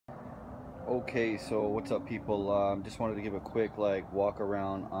Okay, so what's up, people? Just wanted to give a quick walk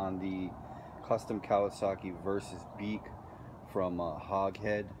around on the custom Kawasaki Versys Beak from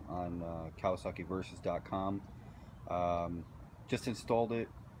Hoghead on KawasakiVersys.com. Just installed it.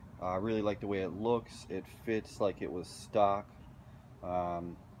 I really like the way it looks. It fits like it was stock. I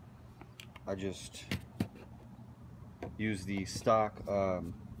just use the stock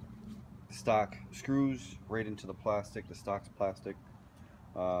screws right into the plastic. The stock's plastic.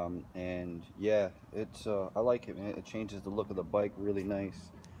 And yeah, it's I like it, man. It changes the look of the bike really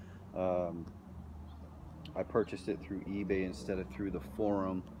nice. I purchased it through eBay instead of through the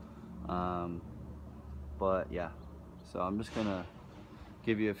forum. But yeah, so I'm just gonna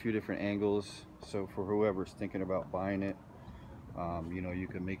give you a few different angles, so for whoever's thinking about buying it, you know, you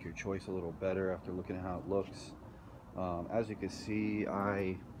can make your choice a little better after looking at how it looks. As you can see,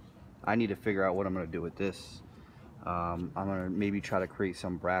 I need to figure out what I'm gonna do with this. I'm gonna maybe try to create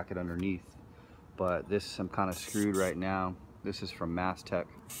some bracket underneath, but this I'm kind of screwed right now. This is from Tech.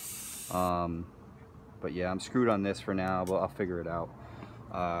 But yeah, I'm screwed on this for now, but I'll figure it out.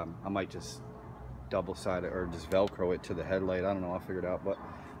 I might just double side it or just Velcro it to the headlight. I don't know, I'll figure it out. But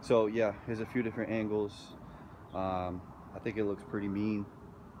so yeah, here's a few different angles. I think it looks pretty mean.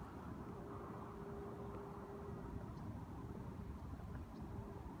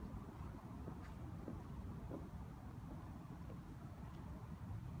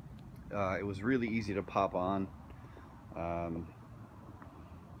 It was really easy to pop on. I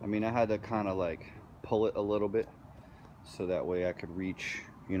mean, I had to kind of like pull it a little bit so that way I could reach,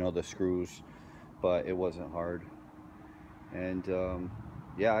 you know, the screws, but it wasn't hard. And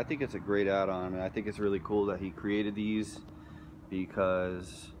yeah, I think it's a great add-on. I think it's really cool that he created these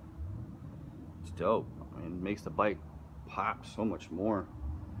because it's dope. I mean, it makes the bike pop so much more.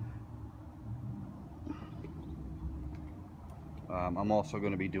 I'm also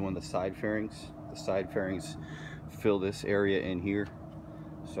going to be doing the side fairings. The side fairings fill this area in here,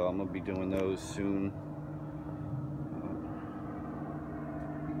 so I'm going to be doing those soon.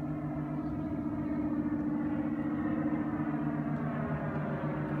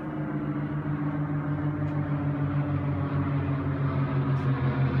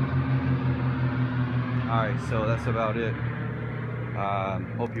 Alright, so that's about it.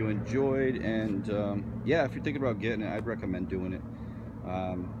 Hope you enjoyed, and yeah, if you're thinking about getting it, I'd recommend doing it.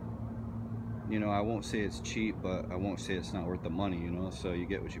 You know, I won't say it's cheap, but I won't say it's not worth the money, you know. So you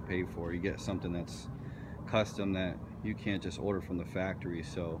get what you pay for. You get something that's custom that you can't just order from the factory.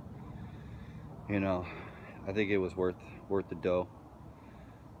 So, you know, I think it was worth the dough.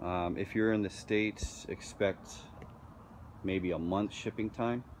 If you're in the States, expect maybe a month shipping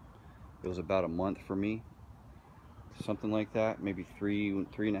time. It was about a month for me, something like that, maybe three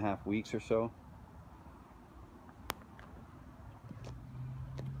and a half weeks or so.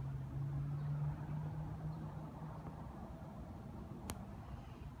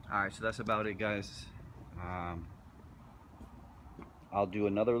 Alright, so that's about it, guys. I'll do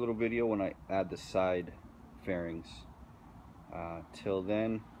another little video when I add the side fairings. Till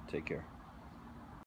then, take care.